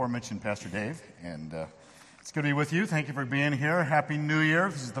Mentioned Pastor Dave, and it's good to be with you. Thank you for being here. Happy New Year.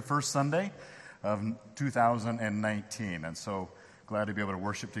 This is the first Sunday of 2019, and so glad to be able to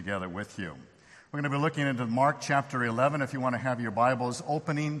worship together with you. We're going to be looking into Mark chapter 11. If you want to have your Bibles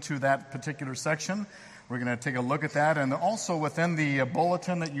opening to that particular section, we're going to take a look at that. And also within the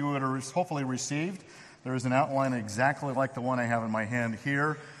bulletin that you would have hopefully received, there is an outline exactly like the one I have in my hand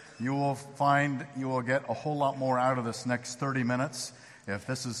here. You will find you will get a whole lot more out of this next 30 minutes. If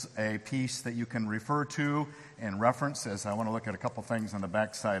this is a piece that you can refer to and reference, as I want to look at a couple things on the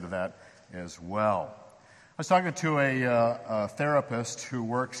back side of that as well. I was talking to a therapist who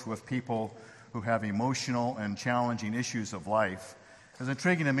works with people who have emotional and challenging issues of life. It was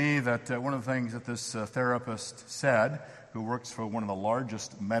intriguing to me that one of the things that this therapist said, who works for one of the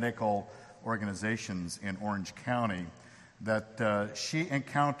largest medical organizations in Orange County, that she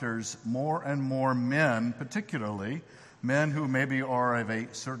encounters more and more men, particularly men who maybe are of a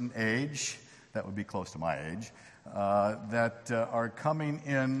certain age, that would be close to my age, that are coming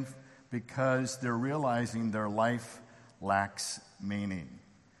in because they're realizing their life lacks meaning.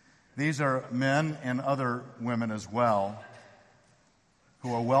 These are men and other women as well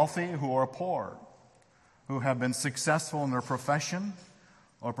who are wealthy, who are poor, who have been successful in their profession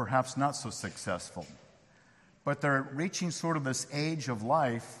or perhaps not so successful. But they're reaching sort of this age of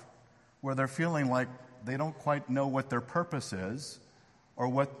life where they're feeling like they don't quite know what their purpose is or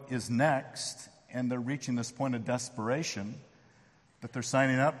what is next, and they're reaching this point of desperation that they're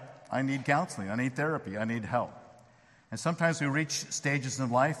signing up, I need counseling, I need therapy, I need help. And sometimes we reach stages in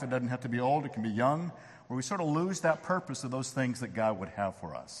life, it doesn't have to be old, it can be young, where we sort of lose that purpose of those things that God would have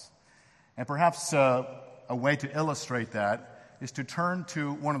for us. And perhaps a way to illustrate that is to turn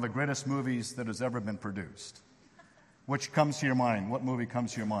to one of the greatest movies that has ever been produced. Which comes to your mind? What movie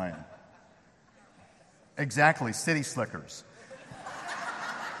comes to your mind? Exactly, City Slickers.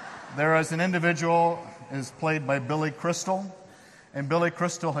 There is an individual is played by Billy Crystal, and Billy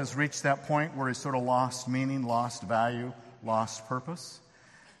Crystal has reached that point where he's sort of lost meaning, lost value, lost purpose.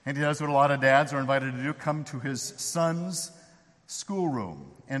 And he does what a lot of dads are invited to do, come to his son's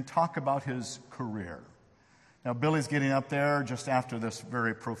schoolroom and talk about his career. Now, Billy's getting up there just after this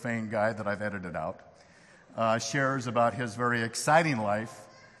very profane guy that I've edited out shares about his very exciting life.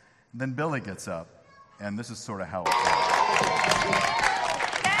 Then Billy gets up. And this is sort of how it goes.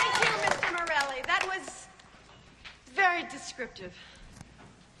 Thank you, Mr. Morelli. That was very descriptive.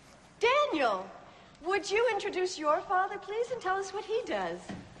 Daniel, would you introduce your father, please, and tell us what he does?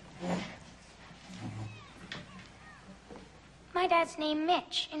 My dad's named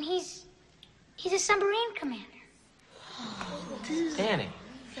Mitch, and he's a submarine commander. Danny.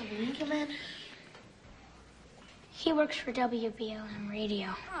 Submarine commander? He works for WBLM Radio.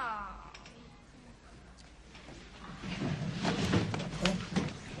 Oh.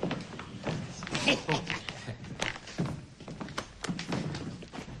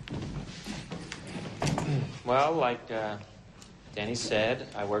 Well, like Danny said,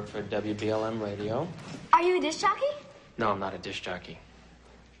 I work for WBLM Radio. Are you a disc jockey? No, I'm not a disc jockey.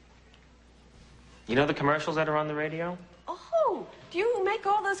 You know the commercials that are on the radio? Oh, do you make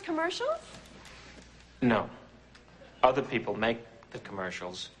all those commercials? No. Other people make the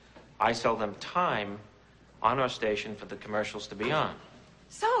commercials. I sell them time on our station for the commercials to be on.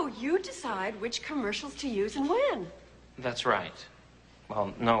 So you decide which commercials to use and when? That's right.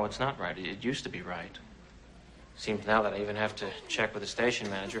 Well, no, it's not right. It used to be right. Seems now that I even have to check with the station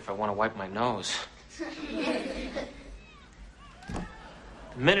manager if I want to wipe my nose.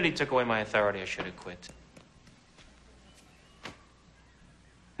 The minute he took away my authority, I should have quit.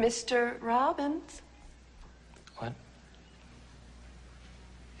 Mr. Robbins. What?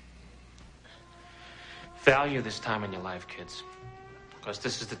 Value this time in your life, kids. Because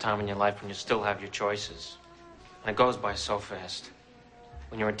this is the time in your life when you still have your choices. And it goes by so fast.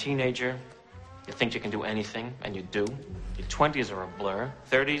 When you're a teenager, you think you can do anything, and you do. Your 20s are a blur.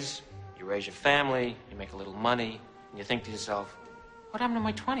 30s, you raise your family, you make a little money, and you think to yourself, what happened to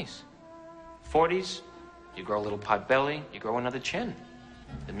my 20s? 40s, you grow a little pot belly, you grow another chin.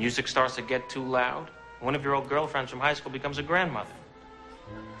 The music starts to get too loud. One of your old girlfriends from high school becomes a grandmother.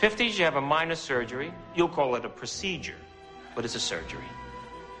 50s, you have a minor surgery. You'll call it a procedure, but it's a surgery.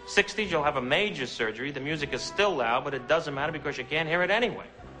 60s, you'll have a major surgery. The music is still loud, but it doesn't matter because you can't hear it anyway.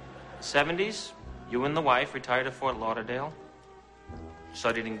 70s, you and the wife retire to Fort Lauderdale.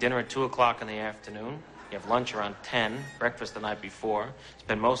 Start eating dinner at 2 o'clock in the afternoon. You have lunch around 10, breakfast the night before.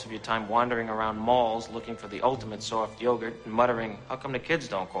 Spend most of your time wandering around malls looking for the ultimate soft yogurt and muttering, how come the kids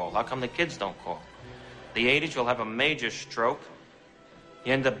don't call? How come the kids don't call? The 80s, you'll have a major stroke.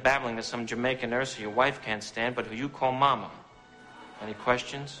 You end up babbling to some Jamaican nurse who your wife can't stand, but who you call mama. Any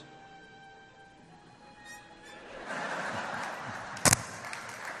questions?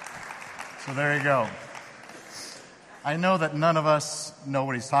 So there you go. I know that none of us know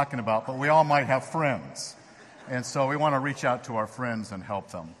what he's talking about, but we all might have friends. And so we want to reach out to our friends and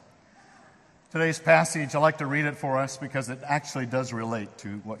help them. Today's passage, I like to read it for us because it actually does relate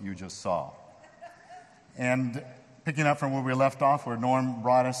to what you just saw. And picking up from where we left off, where Norm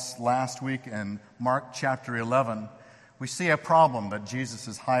brought us last week in Mark chapter 11, we see a problem that Jesus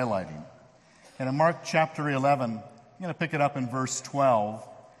is highlighting. And in Mark chapter 11, I'm going to pick it up in verse 12.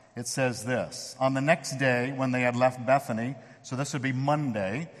 It says this: On the next day, when they had left Bethany, so this would be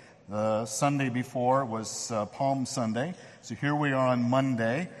Monday, the Sunday before was Palm Sunday, so here we are on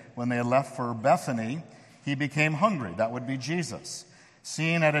Monday, when they had left for Bethany, he became hungry. That would be Jesus.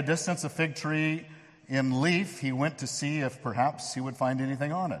 Seeing at a distance a fig tree in leaf, he went to see if perhaps he would find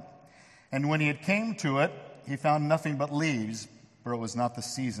anything on it. And when he had came to it, he found nothing but leaves, for it was not the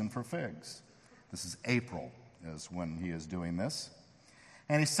season for figs. This is April, is when he is doing this.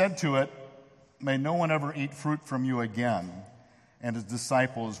 And he said to it, May no one ever eat fruit from you again. And his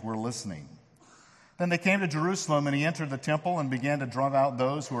disciples were listening. Then they came to Jerusalem, and he entered the temple and began to drive out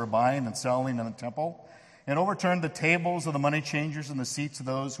those who were buying and selling in the temple, and overturned the tables of the money changers and the seats of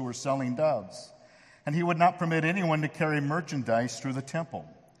those who were selling doves. And he would not permit anyone to carry merchandise through the temple.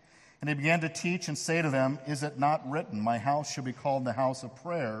 And he began to teach and say to them, Is it not written, My house shall be called the house of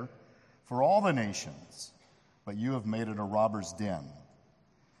prayer for all the nations, but you have made it a robber's den?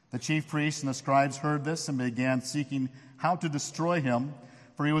 The chief priests and the scribes heard this and began seeking how to destroy him,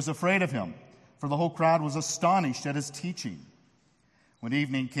 for he was afraid of him, for the whole crowd was astonished at his teaching. When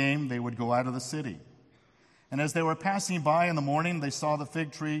evening came, they would go out of the city. And as they were passing by in the morning, they saw the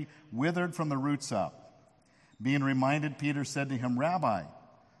fig tree withered from the roots up. Being reminded, Peter said to him, Rabbi,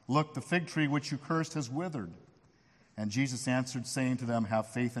 look, the fig tree which you cursed has withered. And Jesus answered, saying to them, Have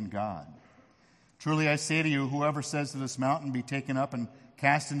faith in God. Truly I say to you, whoever says to this mountain, Be taken up and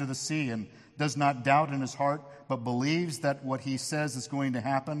cast into the sea, and does not doubt in his heart, but believes that what he says is going to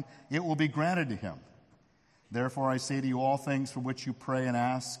happen, it will be granted to him. Therefore I say to you, all things for which you pray and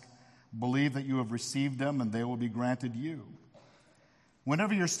ask, believe that you have received them, and they will be granted you.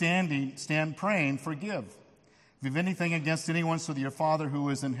 Whenever you're stand praying, forgive. If you have anything against anyone, so that your Father who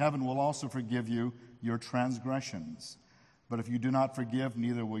is in heaven will also forgive you your transgressions. But if you do not forgive,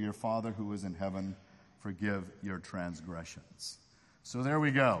 neither will your Father who is in heaven forgive your transgressions. So there we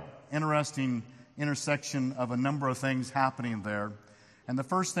go. Interesting intersection of a number of things happening there. And the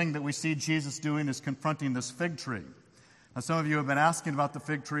first thing that we see Jesus doing is confronting this fig tree. Now, some of you have been asking about the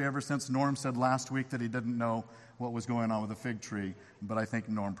fig tree ever since Norm said last week that he didn't know what was going on with the fig tree, but I think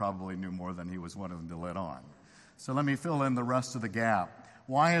Norm probably knew more than he was wanting to let on. So let me fill in the rest of the gap.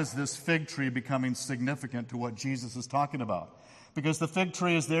 Why is this fig tree becoming significant to what Jesus is talking about? Because the fig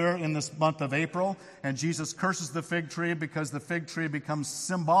tree is there in this month of April, and Jesus curses the fig tree because the fig tree becomes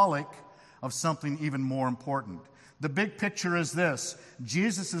symbolic of something even more important. The big picture is this: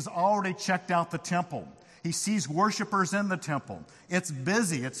 Jesus has already checked out the temple. He sees worshipers in the temple. It's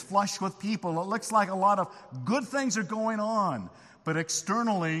busy. It's flush with people. It looks like a lot of good things are going on. But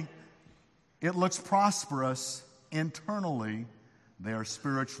externally, it looks prosperous. Internally, they are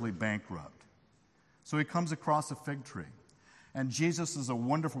spiritually bankrupt. So he comes across a fig tree. And Jesus is a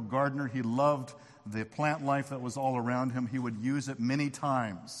wonderful gardener. He loved the plant life that was all around him. He would use it many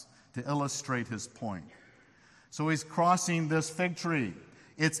times to illustrate his point. So he's crossing this fig tree.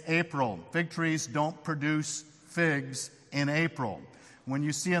 It's April. Fig trees don't produce figs in April. When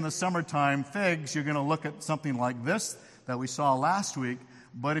you see in the summertime figs, you're going to look at something like this that we saw last week.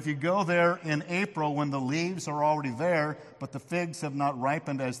 But if you go there in April when the leaves are already there, but the figs have not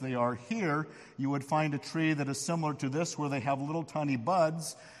ripened as they are here, you would find a tree that is similar to this where they have little tiny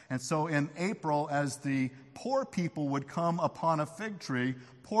buds. And so in April, as the poor people would come upon a fig tree,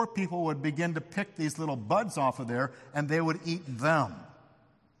 poor people would begin to pick these little buds off of there, and they would eat them.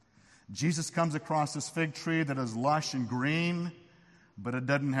 Jesus comes across this fig tree that is lush and green, but it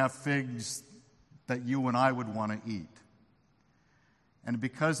doesn't have figs that you and I would want to eat. And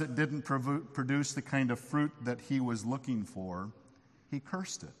because it didn't produce the kind of fruit that he was looking for, he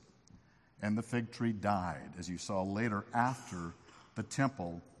cursed it. And the fig tree died, as you saw later after the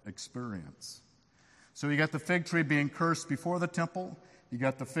temple experience. So you got the fig tree being cursed before the temple. You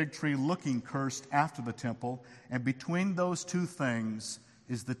got the fig tree looking cursed after the temple. And between those two things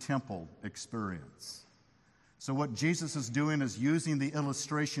is the temple experience. So what Jesus is doing is using the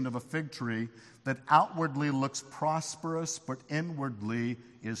illustration of a fig tree that outwardly looks prosperous, but inwardly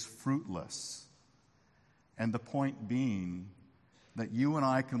is fruitless. And the point being that you and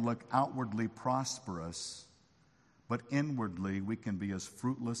I can look outwardly prosperous, but inwardly we can be as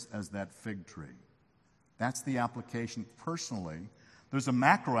fruitless as that fig tree. That's the application personally. There's a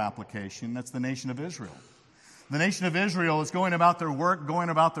macro application, that's the nation of Israel. The nation of Israel is going about their work, going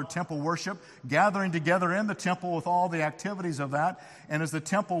about their temple worship, gathering together in the temple with all the activities of that. And as the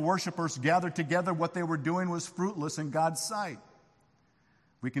temple worshipers gathered together, what they were doing was fruitless in God's sight.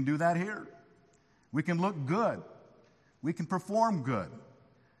 We can do that here. We can look good. We can perform good.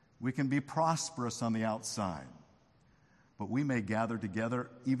 We can be prosperous on the outside. But we may gather together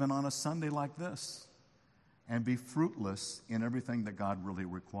even on a Sunday like this and be fruitless in everything that God really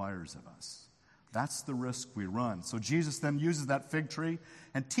requires of us. That's the risk we run. So Jesus then uses that fig tree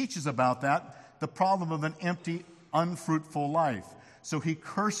and teaches about that, the problem of an empty, unfruitful life. So he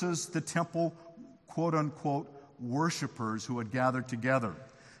curses the temple, quote-unquote, worshipers who had gathered together.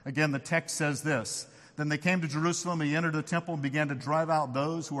 Again, the text says this, "Then they came to Jerusalem, he entered the temple and began to drive out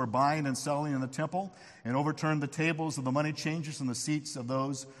those who were buying and selling in the temple and overturned the tables of the money changers and the seats of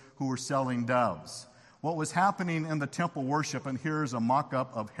those who were selling doves." What was happening in the temple worship, and here's a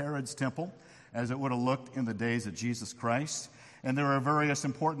mock-up of Herod's temple, as it would have looked in the days of Jesus Christ. And there are various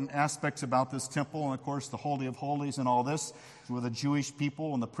important aspects about this temple, and of course the Holy of Holies and all this, where the Jewish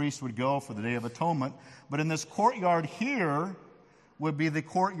people and the priests would go for the Day of Atonement. But in this courtyard here would be the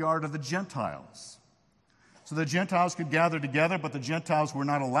courtyard of the Gentiles. So the Gentiles could gather together, but the Gentiles were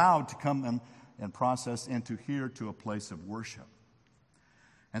not allowed to come and process into here to a place of worship.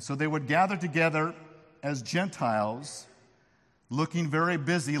 And so they would gather together as Gentiles, looking very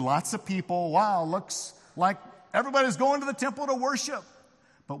busy, lots of people. Wow, looks like everybody's going to the temple to worship.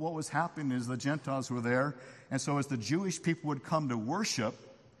 But what was happening is the Gentiles were there, and so as the Jewish people would come to worship,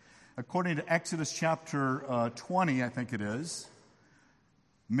 according to Exodus chapter 20, I think it is,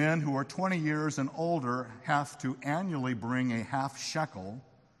 men who are 20 years and older have to annually bring a half shekel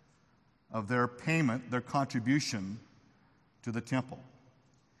of their payment, their contribution to the temple.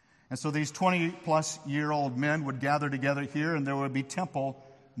 And so these 20-plus-year-old men would gather together here, and there would be temple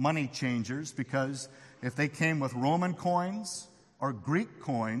money changers, because if they came with Roman coins or Greek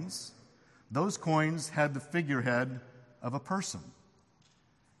coins, those coins had the figurehead of a person.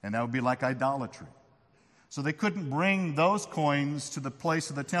 And that would be like idolatry. So they couldn't bring those coins to the place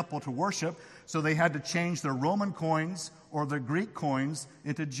of the temple to worship, so they had to change their Roman coins or their Greek coins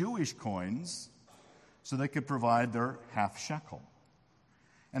into Jewish coins so they could provide their half shekel.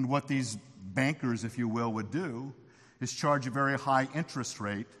 And what these bankers, if you will, would do is charge a very high interest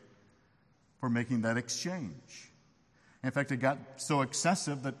rate for making that exchange. In fact, it got so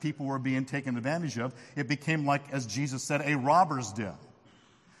excessive that people were being taken advantage of. It became like, as Jesus said, a robber's den.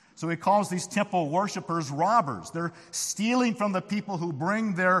 So he calls these temple worshipers robbers. They're stealing from the people who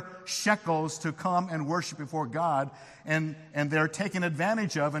bring their shekels to come and worship before God, and they're taken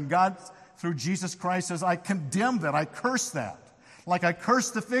advantage of. And God, through Jesus Christ, says, I condemn that, I curse that. Like I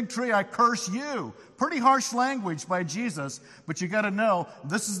curse the fig tree, I curse you. Pretty harsh language by Jesus, but you got to know,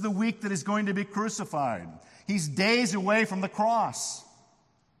 this is the week that he's going to be crucified. He's days away from the cross.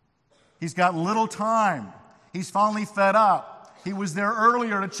 He's got little time. He's finally fed up. He was there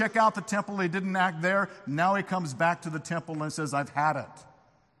earlier to check out the temple. He didn't act there. Now he comes back to the temple and says, I've had it.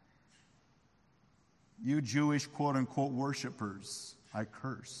 You Jewish quote-unquote worshipers, I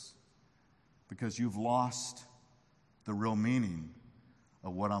curse, because you've lost the real meaning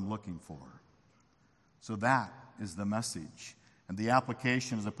of what I'm looking for. So that is the message. And the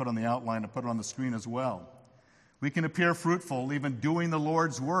application, as I put on the outline, I put it on the screen as well. We can appear fruitful even doing the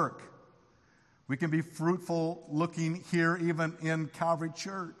Lord's work. We can be fruitful looking here even in Calvary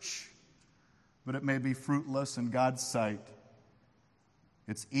Church. But it may be fruitless in God's sight.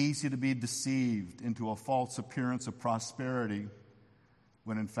 It's easy to be deceived into a false appearance of prosperity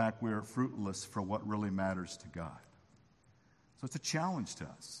when in fact we are fruitless for what really matters to God. So it's a challenge to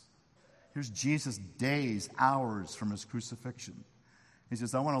us. Here's Jesus days, hours from his crucifixion. He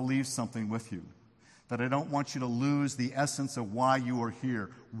says, I want to leave something with you, that I don't want you to lose the essence of why you are here,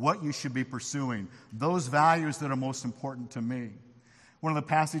 what you should be pursuing, those values that are most important to me. One of the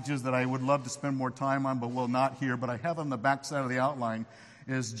passages that I would love to spend more time on, but will not here, but I have on the backside of the outline,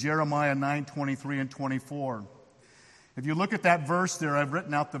 is Jeremiah 9:23 and 24. If you look at that verse there, I've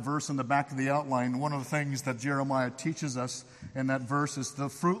written out the verse in the back of the outline. One of the things that Jeremiah teaches us in that verse is the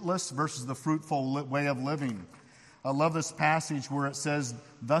fruitless versus the fruitful way of living. I love this passage where it says,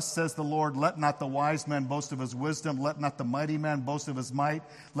 Thus says the Lord, let not the wise man boast of his wisdom, let not the mighty man boast of his might,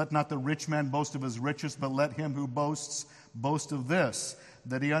 let not the rich man boast of his riches, but let him who boasts boast of this,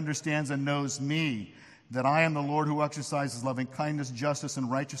 that he understands and knows me, that I am the Lord who exercises loving kindness, justice,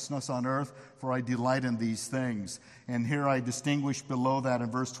 and righteousness on earth, for I delight in these things. And here I distinguish below that in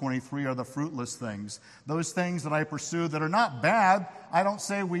verse 23 are the fruitless things. Those things that I pursue that are not bad, I don't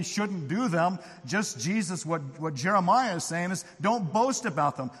say we shouldn't do them. Just Jesus, what Jeremiah is saying is, don't boast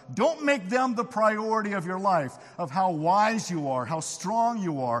about them. Don't make them the priority of your life, of how wise you are, how strong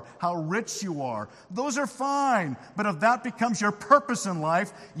you are, how rich you are. Those are fine. But if that becomes your purpose in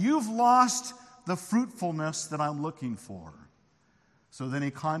life, you've lost the fruitfulness that I'm looking for. So then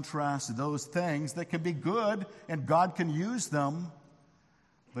he contrasts those things that can be good and God can use them.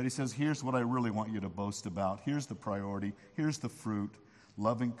 But he says, here's what I really want you to boast about. Here's the priority. Here's the fruit.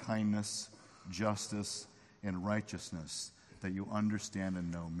 Loving kindness, justice, and righteousness, that you understand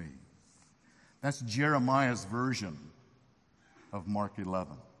and know me. That's Jeremiah's version of Mark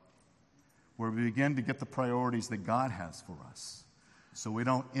 11, where we begin to get the priorities that God has for us, so we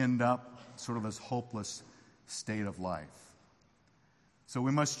don't end up sort of this hopeless state of life. So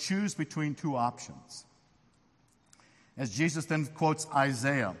we must choose between two options. As Jesus then quotes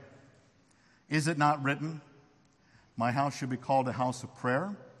Isaiah, is it not written, my house should be called a house of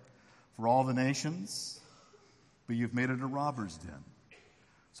prayer for all the nations, but you've made it a robber's den.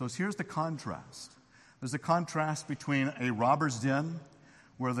 So here's the contrast. There's a contrast between a robber's den,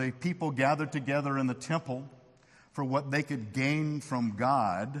 where the people gathered together in the temple for what they could gain from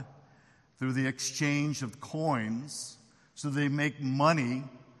God through the exchange of coins, so they make money,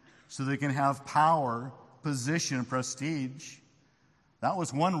 so they can have power, position, and prestige. That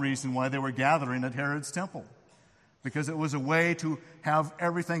was one reason why they were gathering at Herod's temple, because it was a way to have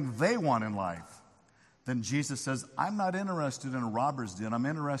everything they want in life. Then Jesus says, I'm not interested in a robber's den. I'm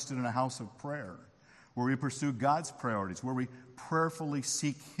interested in a house of prayer, where we pursue God's priorities, where we prayerfully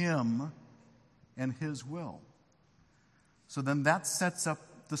seek Him and His will. So then that sets up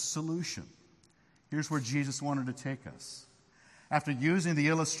the solution. Here's where Jesus wanted to take us. After using the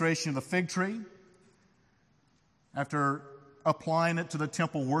illustration of the fig tree, after applying it to the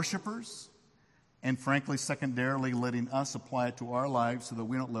temple worshipers, and frankly, secondarily, letting us apply it to our lives so that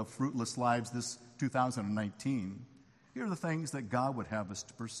we don't live fruitless lives this 2019, here are the things that God would have us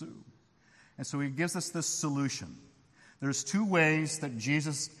to pursue. And so He gives us this solution. There's two ways that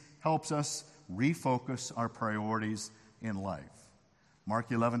Jesus helps us refocus our priorities in life. Mark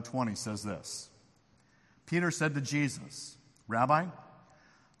 11:20 says this. Peter said to Jesus, Rabbi,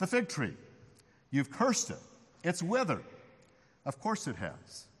 the fig tree, you've cursed it. It's withered. Of course it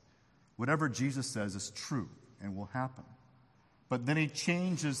has. Whatever Jesus says is true and will happen. But then he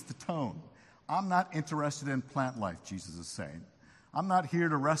changes the tone. I'm not interested in plant life, Jesus is saying. I'm not here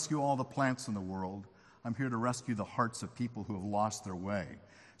to rescue all the plants in the world. I'm here to rescue the hearts of people who have lost their way.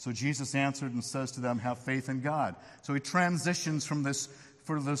 So Jesus answered and says to them, have faith in God. So he transitions from this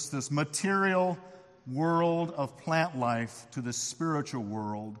material world of plant life to the spiritual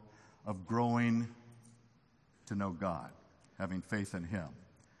world of growing to know God, having faith in Him.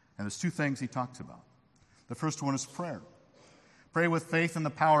 And there's two things he talks about. The first one is prayer. Pray with faith in the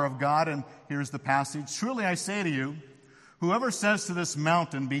power of God, and here's the passage. Truly I say to you, whoever says to this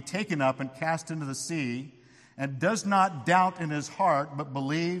mountain, be taken up and cast into the sea, and does not doubt in his heart, but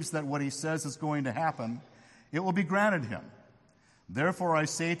believes that what he says is going to happen, it will be granted him. Therefore I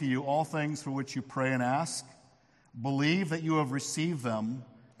say to you, all things for which you pray and ask, believe that you have received them,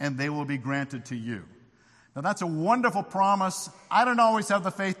 and they will be granted to you. Now that's a wonderful promise. I don't always have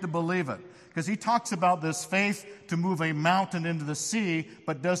the faith to believe it, because he talks about this faith to move a mountain into the sea,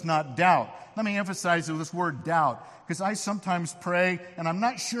 but does not doubt. Let me emphasize this word doubt, because I sometimes pray, and I'm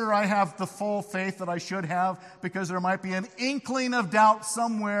not sure I have the full faith that I should have, because there might be an inkling of doubt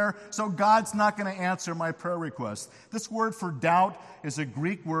somewhere, so God's not going to answer my prayer request. This word for doubt is a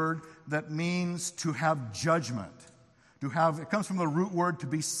Greek word that means to have judgment. It comes from the root word to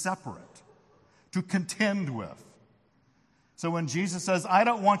be separate, to contend with. So when Jesus says, I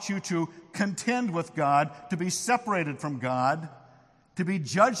don't want you to contend with God, to be separated from God, to be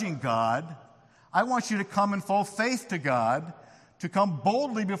judging God, I want you to come in full faith to God, to come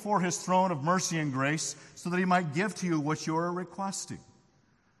boldly before His throne of mercy and grace so that He might give to you what you're requesting.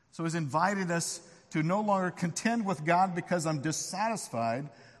 So He's invited us to no longer contend with God because I'm dissatisfied,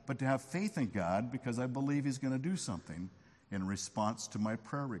 but to have faith in God because I believe He's going to do something in response to my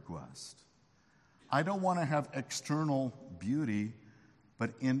prayer request. I don't want to have external beauty,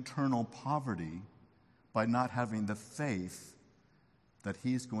 but internal poverty by not having the faith that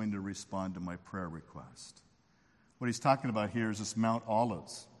He's going to respond to my prayer request. What he's talking about here is this Mount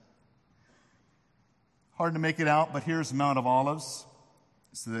Olives. Hard to make it out, but here's Mount of Olives.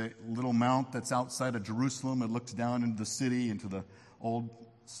 It's the little mount that's outside of Jerusalem. It looks down into the city, into the old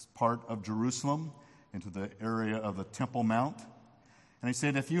part of Jerusalem. into the area of the Temple Mount. And he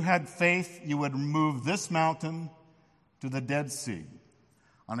said, if you had faith, you would remove this mountain to the Dead Sea.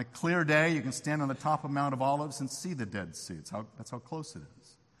 On a clear day, you can stand on the top of Mount of Olives and see the Dead Sea. That's how close it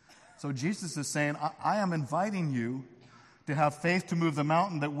is. So Jesus is saying, I am inviting you to have faith to move the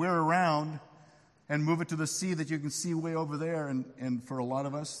mountain that we're around and move it to the sea that you can see way over there. And for a lot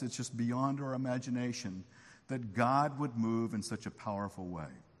of us, it's just beyond our imagination that God would move in such a powerful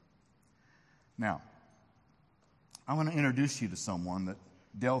way. Now, I want to introduce you to someone that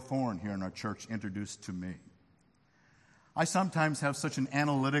Dale Thorne here in our church introduced to me. I sometimes have such an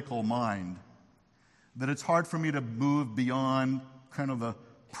analytical mind that it's hard for me to move beyond kind of the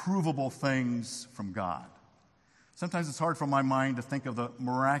provable things from God. Sometimes it's hard for my mind to think of the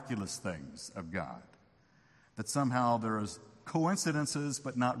miraculous things of God, that somehow there is coincidences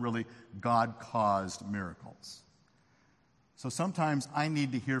but not really God-caused miracles. So sometimes I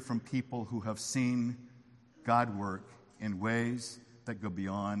need to hear from people who have seen God work in ways that go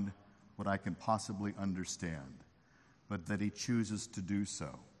beyond what I can possibly understand, but that he chooses to do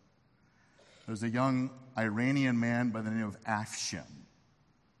so. There's a young Iranian man by the name of Afshin.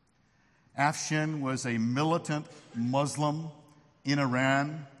 Afshin was a militant Muslim in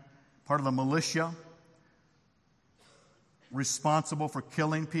Iran, part of the militia, responsible for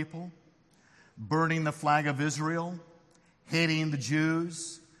killing people, burning the flag of Israel, hating the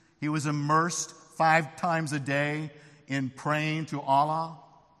Jews. He was immersed 5 times a day in praying to Allah,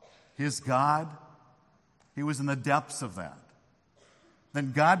 his God. He was in the depths of that.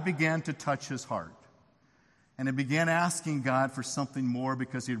 Then God began to touch his heart. And he began asking God for something more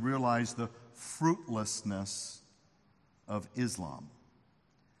because he realized the fruitlessness of Islam.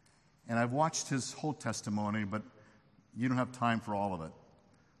 And I've watched his whole testimony, but you don't have time for all of it.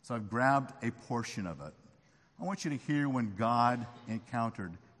 So I've grabbed a portion of it. I want you to hear when God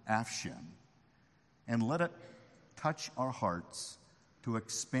encountered Afshin. And let it touch our hearts to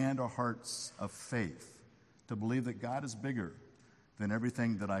expand our hearts of faith, to believe that God is bigger than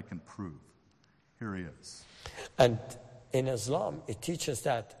everything that I can prove. Here he is. And in Islam, it teaches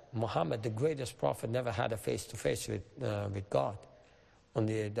that Muhammad, the greatest prophet, never had a face-to-face with God,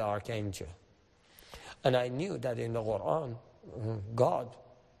 only the archangel. And I knew that in the Quran, God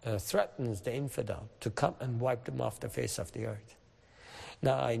threatens the infidel to come and wipe them off the face of the earth.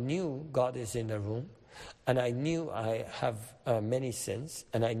 Now, I knew God is in the room, and I knew I have many sins,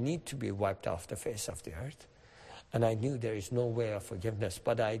 and I need to be wiped off the face of the earth. And I knew there is no way of forgiveness,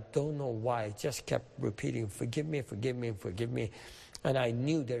 but I don't know why. I just kept repeating, forgive me, forgive me, forgive me. And I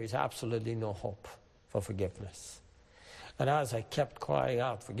knew there is absolutely no hope for forgiveness. And as I kept crying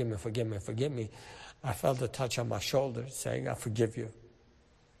out, forgive me, forgive me, forgive me, I felt a touch on my shoulder saying, I forgive you.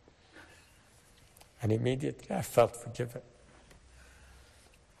 And immediately I felt forgiven.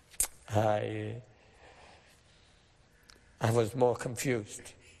 I was more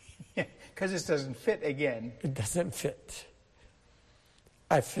confused. Because this doesn't fit again. It doesn't fit.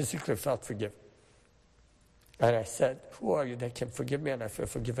 I physically felt forgiven. And I said, who are you that can forgive me? And I feel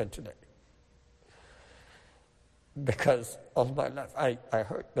forgiven today. Because all my life, I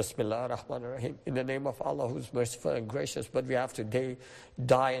heard Bismillah ar-Rahman ar-Rahim, in the name of Allah who's merciful and gracious, but we have to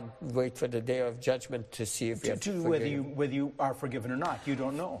die and wait for the day of judgment to see if whether you are forgiven or not. You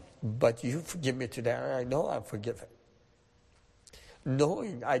don't know. But you forgive me today, and I know I'm forgiven.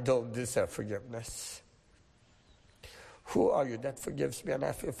 Knowing I don't deserve forgiveness. Who are you that forgives me? And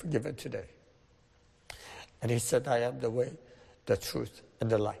I feel forgiven today. And he said, I am the way, the truth, and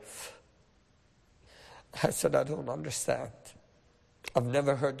the life. I said, I don't understand. I've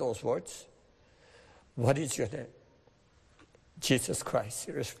never heard those words. What is your name? Jesus Christ,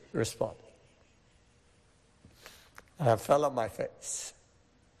 he responded. And I fell on my face.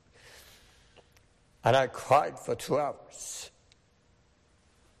 And I cried for 2 hours.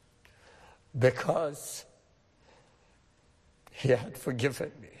 Because he had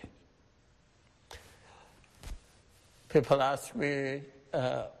forgiven me. People ask me,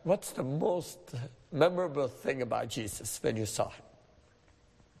 what's the most memorable thing about Jesus when you saw him?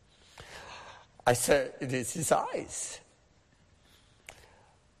 I said, it is his eyes.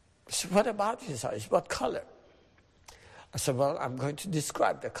 He said, what about his eyes? What color? I said, well, I'm going to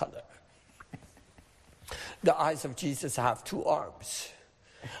describe the color. The eyes of Jesus have 2 arms.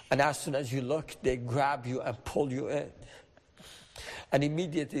 And as soon as you look, they grab you and pull you in. And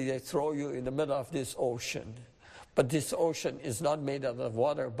immediately they throw you in the middle of this ocean. But this ocean is not made out of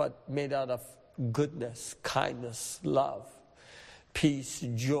water, but made out of goodness, kindness, love, peace,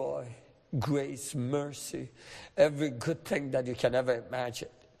 joy, grace, mercy, every good thing that you can ever imagine.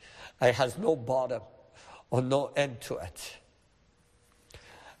 It has no bottom or no end to it.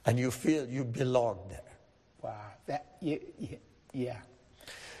 And you feel you belong there. Wow. That, yeah.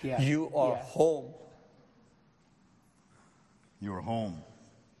 You are home. You are home.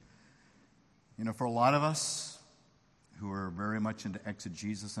 You know, for a lot of us who are very much into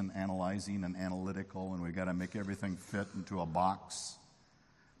exegesis and analyzing and analytical, and we've got to make everything fit into a box,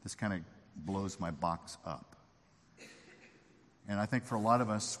 this kind of blows my box up. And I think for a lot of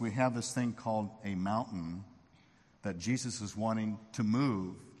us, we have this thing called a mountain that Jesus is wanting to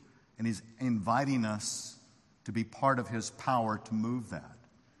move, and he's inviting us to be part of his power to move that.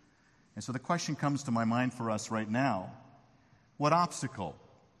 And so the question comes to my mind for us right now, what obstacle,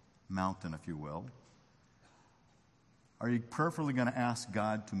 mountain if you will, are you prayerfully going to ask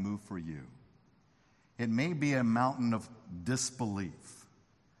God to move for you? It may be a mountain of disbelief,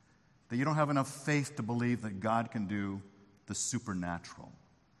 that you don't have enough faith to believe that God can do the supernatural.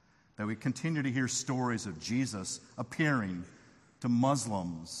 That we continue to hear stories of Jesus appearing to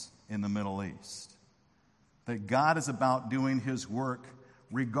Muslims in the Middle East. That God is about doing his work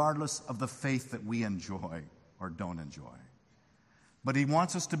regardless of the faith that we enjoy or don't enjoy. But he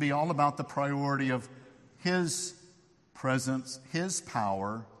wants us to be all about the priority of his presence, his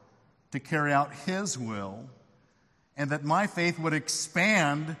power to carry out his will, and that my faith would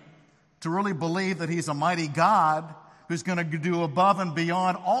expand to really believe that he's a mighty God who's going to do above and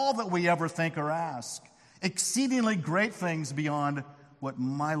beyond all that we ever think or ask, exceedingly great things beyond what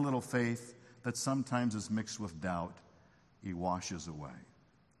my little faith that sometimes is mixed with doubt, he washes away.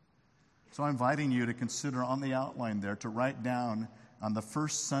 So I'm inviting you to consider on the outline there to write down on the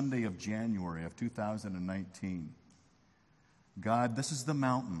first Sunday of January of 2019, God, this is the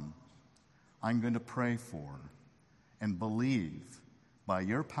mountain I'm going to pray for and believe by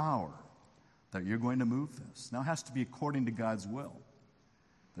your power that you're going to move this. Now, it has to be according to God's will.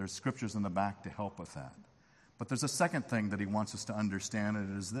 There's scriptures in the back to help with that. But there's a second thing that he wants us to understand,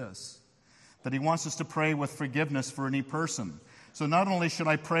 and it is this, that he wants us to pray with forgiveness for any person. So not only should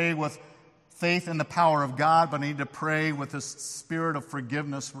I pray with faith in the power of God, but I need to pray with the spirit of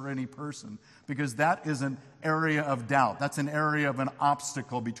forgiveness for any person, because that is an area of doubt. That's an area of an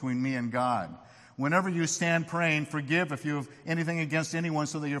obstacle between me and God. Whenever you stand praying, forgive if you have anything against anyone,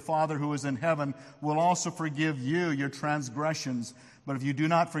 so that your Father who is in heaven will also forgive you your transgressions. But if you do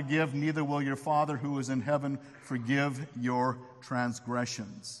not forgive, neither will your Father who is in heaven forgive your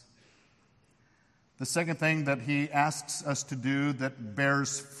transgressions. The second thing that he asks us to do that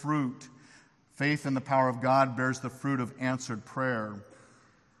bears fruit, faith in the power of God bears the fruit of answered prayer.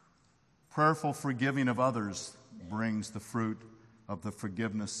 Prayerful forgiving of others brings the fruit of the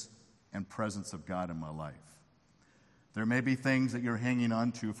forgiveness and presence of God in my life. There may be things that you're hanging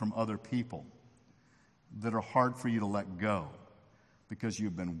on to from other people that are hard for you to let go because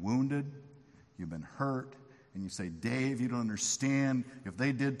you've been wounded, you've been hurt, and you say, Dave, you don't understand. If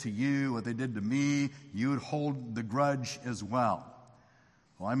they did to you what they did to me, you would hold the grudge as well.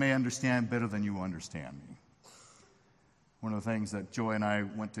 Well, I may understand better than you understand me. One of the things that Joy and I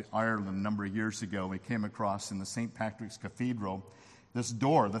went to Ireland a number of years ago, we came across in the St. Patrick's Cathedral this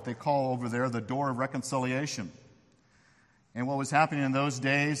door that they call over there the door of reconciliation. And what was happening in those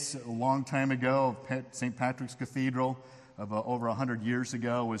days, a long time ago, St. Patrick's Cathedral, of over 100 years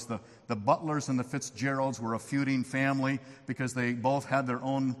ago, was the Butlers and the Fitzgeralds were a feuding family because they both had their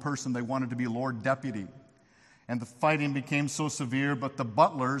own person they wanted to be Lord Deputy. And the fighting became so severe, but the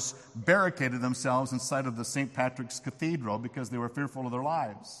Butlers barricaded themselves inside of the St. Patrick's Cathedral because they were fearful of their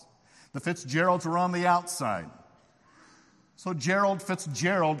lives. The Fitzgeralds were on the outside. So Gerald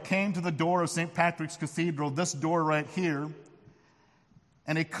Fitzgerald came to the door of St. Patrick's Cathedral, this door right here,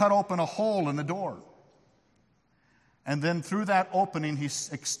 and he cut open a hole in the door. And then through that opening, he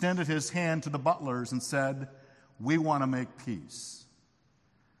extended his hand to the Butlers and said, we want to make peace.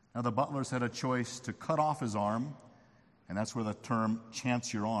 Now, the Butlers had a choice to cut off his arm, and that's where the term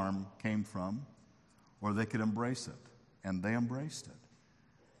chance your arm came from, or they could embrace it. And they embraced it.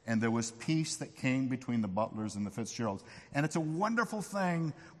 And there was peace that came between the Butlers and the Fitzgeralds. And it's a wonderful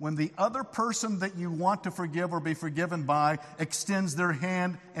thing when the other person that you want to forgive or be forgiven by extends their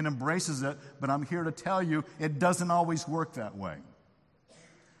hand and embraces it. But I'm here to tell you, it doesn't always work that way.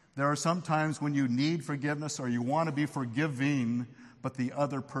 There are some times when you need forgiveness or you want to be forgiving, but the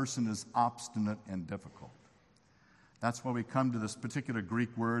other person is obstinate and difficult. That's why we come to this particular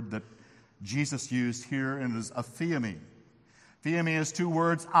Greek word that Jesus used here, and it is aphiemi. Aphiemi is two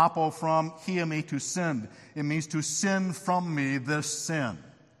words, apo, from hiemi, to send. It means to send from me this sin.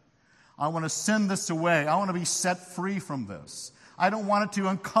 I want to send this away. I want to be set free from this. I don't want it to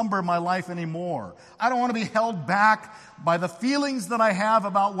encumber my life anymore. I don't want to be held back by the feelings that I have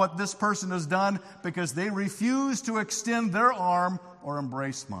about what this person has done because they refuse to extend their arm or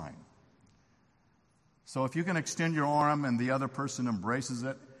embrace mine. So if you can extend your arm and the other person embraces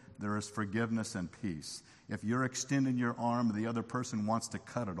it, there is forgiveness and peace. If you're extending your arm and the other person wants to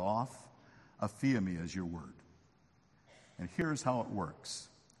cut it off, aphiemi is your word. And here's how it works.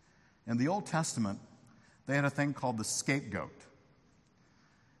 In the Old Testament, they had a thing called the scapegoat.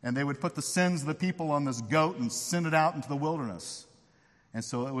 And they would put the sins of the people on this goat and send it out into the wilderness. And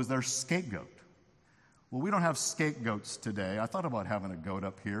so it was their scapegoat. Well, we don't have scapegoats today. I thought about having a goat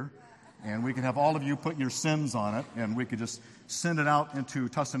up here. And we could have all of you put your sins on it, and we could just send it out into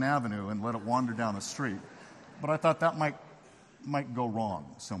Tustin Avenue and let it wander down the street. But I thought that might go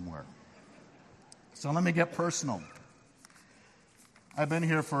wrong somewhere. So let me get personal. I've been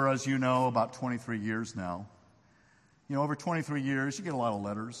here for, as you know, about 23 years now. You know, over 23 years, you get a lot of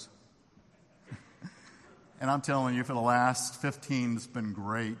letters. And I'm telling you, for the last 15, it's been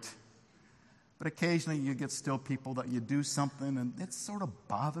great. But occasionally you get still people that you do something and it sort of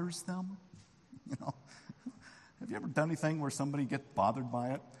bothers them. You know, have you ever done anything where somebody gets bothered by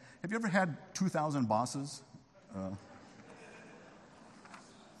it? Have you ever had 2,000 bosses?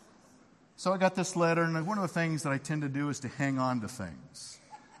 So I got this letter, and one of the things that I tend to do is to hang on to things.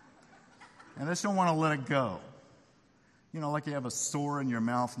 And I just don't want to let it go. You know, like you have a sore in your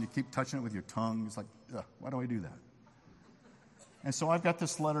mouth and you keep touching it with your tongue. It's like, ugh, why do I do that? And so I've got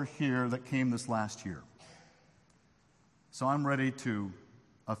this letter here that came this last year. So I'm ready to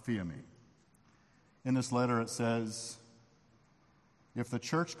aphiemi. In this letter it says, if the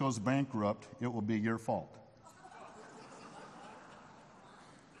church goes bankrupt, it will be your fault.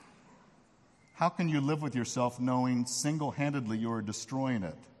 How can you live with yourself knowing single-handedly you are destroying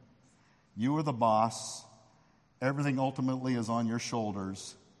it? You are the boss. Everything ultimately is on your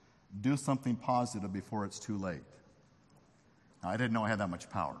shoulders. Do something positive before it's too late. Now, I didn't know I had that much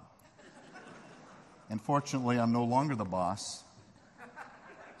power. And fortunately, I'm no longer the boss.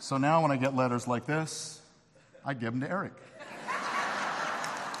 So now when I get letters like this, I give them to Eric.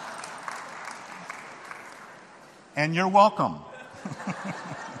 And you're welcome.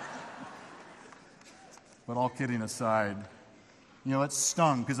 But all kidding aside, you know, it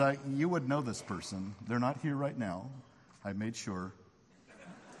stung because you would know this person. They're not here right now. I made sure.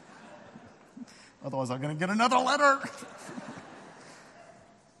 Otherwise, I'm going to get another letter.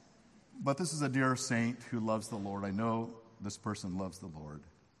 But this is a dear saint who loves the Lord. I know this person loves the Lord.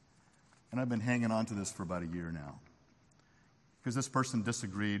 And I've been hanging on to this for about a year now because this person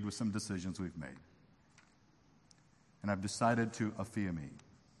disagreed with some decisions we've made. And I've decided to aphiemi.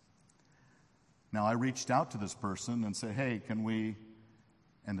 Now, I reached out to this person and said, hey, can we?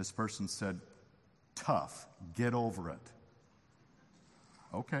 And this person said, tough, get over it.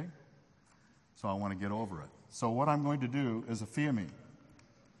 Okay. So I want to get over it. So what I'm going to do is aphiemi.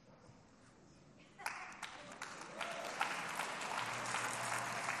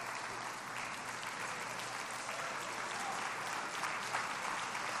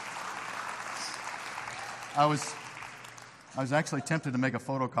 I was actually tempted to make a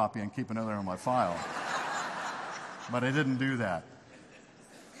photocopy and keep another in my file. But I didn't do that.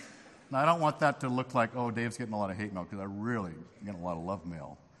 Now, I don't want that to look like, oh, Dave's getting a lot of hate mail, because I really get a lot of love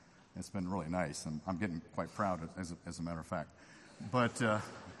mail. It's been really nice, and I'm getting quite proud, as a matter of fact.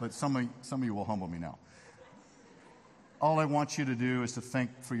 But some of you will humble me now. All I want you to do is to think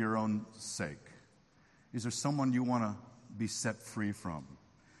for your own sake. Is there someone you want to be set free from?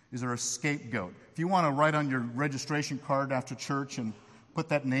 Is there a scapegoat? If you want to write on your registration card after church and put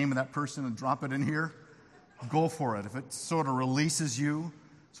that name of that person and drop it in here, go for it. If it sort of releases you,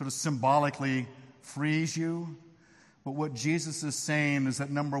 sort of symbolically frees you. But what Jesus is saying is that,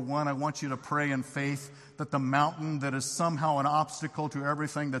 number one, I want you to pray in faith that the mountain that is somehow an obstacle to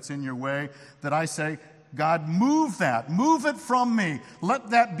everything that's in your way, that I say, God, move that. Move it from me. Let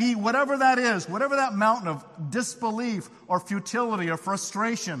that be whatever that is, whatever that mountain of disbelief or futility or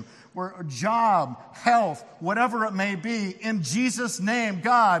frustration, or job, health, whatever it may be. In Jesus' name,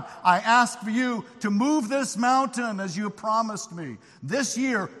 God, I ask for you to move this mountain as you promised me. This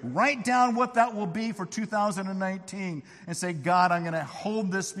year, write down what that will be for 2019 and say, God, I'm going to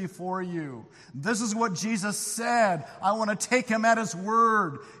hold this before you. This is what Jesus said. I want to take him at his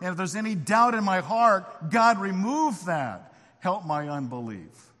word. And if there's any doubt in my heart, God, remove that. Help my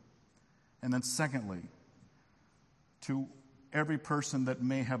unbelief. And then secondly, to every person that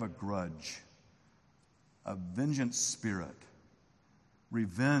may have a grudge, a vengeance spirit,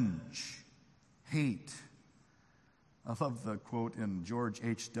 revenge, hate. I love the quote in George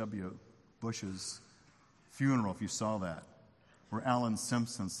H.W. Bush's funeral, if you saw that, where Alan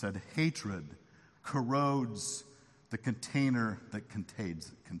Simpson said, hatred corrodes the container that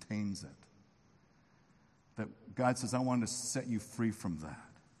contains it. that God says, I want to set you free from that.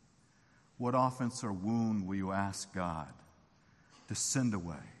 What offense or wound will you ask God to send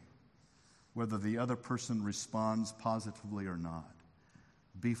away, whether the other person responds positively or not?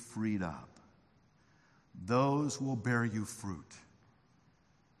 Be freed up. Those will bear you fruit.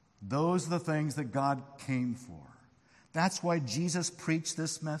 Those are the things that God came for. That's why Jesus preached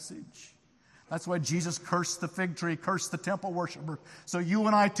this message. That's why Jesus cursed the fig tree, cursed the temple worshiper, so you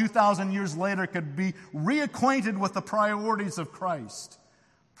and I 2,000 years later could be reacquainted with the priorities of Christ.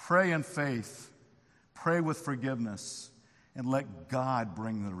 Pray in faith, pray with forgiveness, and let God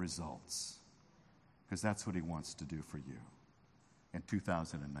bring the results, because that's what he wants to do for you in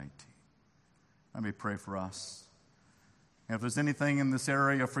 2019. Let me pray for us. And if there's anything in this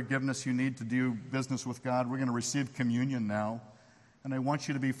area of forgiveness you need to do business with God, we're going to receive communion now. And I want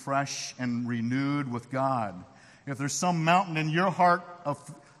you to be fresh and renewed with God. If there's some mountain in your heart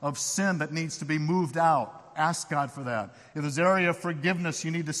of sin that needs to be moved out, ask God for that. If there's an area of forgiveness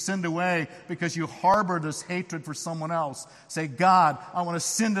you need to send away because you harbor this hatred for someone else, say, God, I want to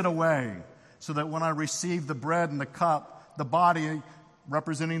send it away so that when I receive the bread and the cup, the body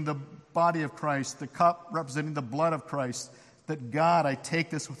representing the body of Christ, the cup representing the blood of Christ, that God, I take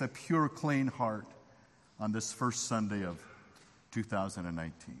this with a pure, clean heart on this first Sunday of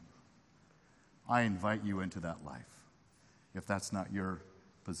 2019. I invite you into that life. If that's not your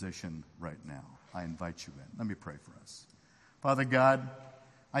position right now, I invite you in. Let me pray for us. Father God,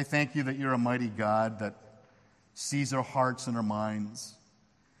 I thank you that you're a mighty God that sees our hearts and our minds.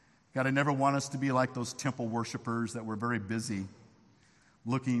 God, I never want us to be like those temple worshipers that were very busy,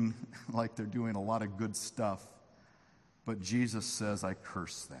 looking like they're doing a lot of good stuff. But Jesus says, I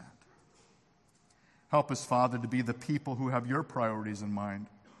curse that. Help us, Father, to be the people who have your priorities in mind.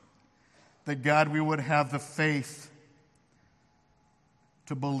 That, God, we would have the faith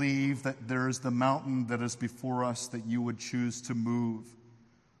to believe that there is the mountain that is before us that you would choose to move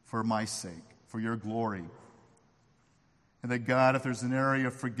for my sake, for your glory. And that, God, if there's an area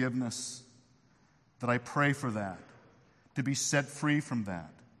of forgiveness, that I pray for that, to be set free from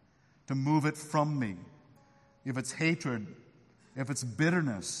that, to move it from me. If it's hatred, if it's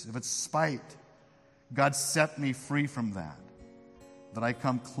bitterness, if it's spite, God, set me free from that. That I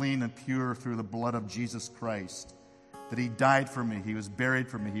come clean and pure through the blood of Jesus Christ. That he died for me, he was buried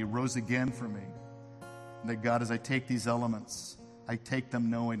for me, he rose again for me. And that, God, as I take these elements, I take them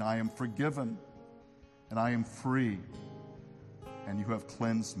knowing I am forgiven and I am free and you have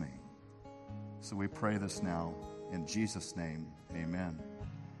cleansed me. So we pray this now in Jesus' name, amen.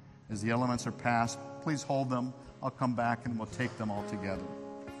 As the elements are passed, please hold them. I'll come back and we'll take them all together.